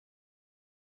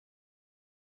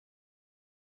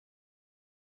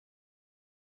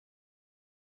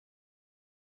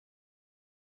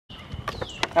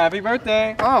Happy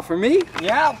birthday. Oh, for me?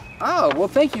 Yeah. Oh, well,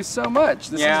 thank you so much.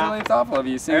 This is really thoughtful of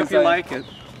you. I hope you like it.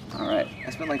 All right. I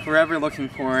spent like forever looking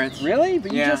for it. Really?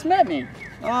 But you just met me.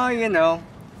 Oh, you know,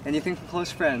 anything from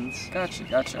close friends.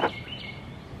 Gotcha.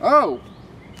 Oh.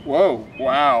 Whoa.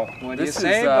 Wow. What do you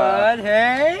say, bud?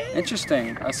 Hey?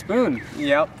 Interesting. A spoon.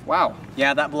 Yep. Wow.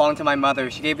 Yeah, that belonged to my mother.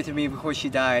 She gave it to me before she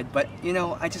died. But, you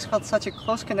know, I just felt such a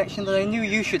close connection that I knew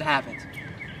you should have it.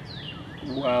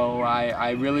 Well,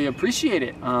 I really appreciate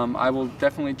it. I will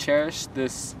definitely cherish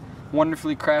this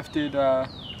wonderfully crafted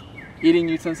eating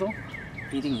utensil.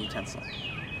 Eating utensil?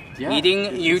 Yeah.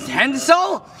 Eating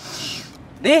utensil?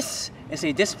 This is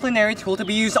a disciplinary tool to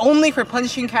be used only for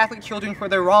punishing Catholic children for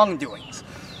their wrongdoings.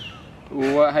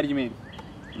 What? How do you mean?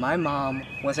 My mom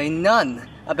was a nun.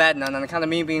 A bad nun on account of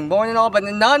me being born and all, but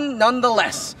a nun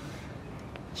nonetheless.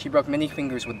 She broke many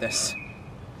fingers with this.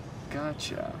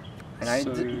 Gotcha. And I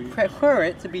prefer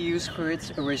it to be used for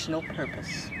its original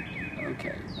purpose.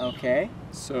 Okay. Okay?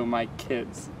 So my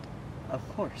kids. Of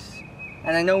course.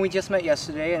 And I know we just met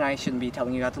yesterday and I shouldn't be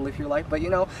telling you how to live your life, but you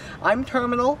know, I'm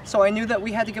terminal, so I knew that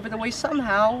we had to give it away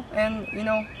somehow, and you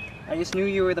know, I just knew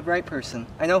you were the right person.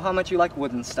 I know how much you like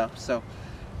wooden stuff, so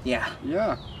yeah.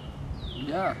 Yeah.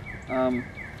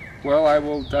 Well, I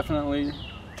will definitely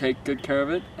take good care of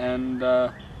it and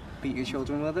beat your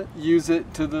children with it? Use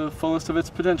it to the fullest of its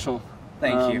potential.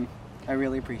 Thank you. I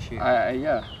really appreciate it.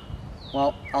 Yeah.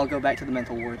 Well, I'll go back to the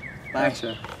mental ward. Bye.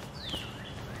 Gotcha.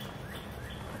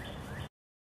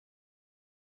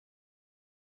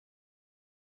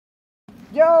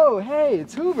 Yo, hey,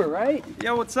 it's Hoover, right?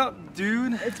 Yo, what's up,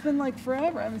 dude? It's been like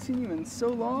forever. I haven't seen you in so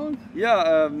long.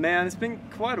 Yeah, man, it's been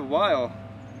quite a while.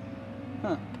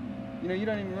 Huh. You know, you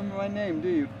don't even remember my name, do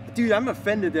you? Dude, I'm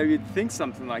offended that you'd think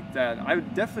something like that. I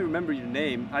would definitely remember your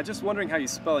name. I'm just wondering how you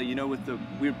spell it, you know, with the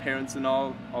weird parents and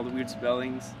all the weird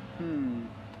spellings.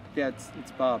 Yeah,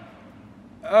 it's Bob.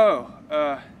 Oh,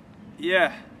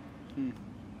 yeah.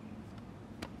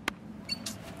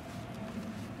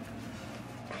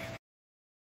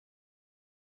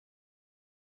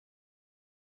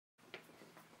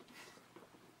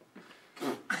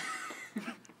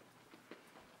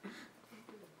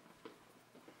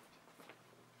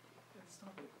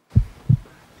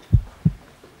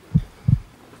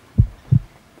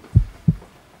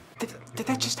 Did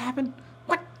that just happen?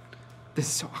 What? This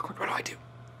is so awkward. What do I do?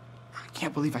 I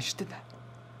can't believe I just did that.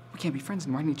 We can't be friends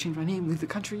anymore. I need to change my name, leave the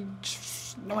country.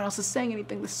 No one else is saying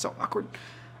anything. This is so awkward.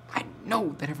 I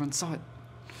know that everyone saw it.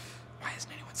 Why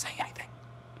isn't anyone saying anything?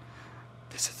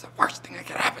 This is the worst thing that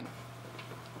could happen.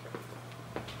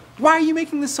 Why are you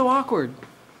making this so awkward?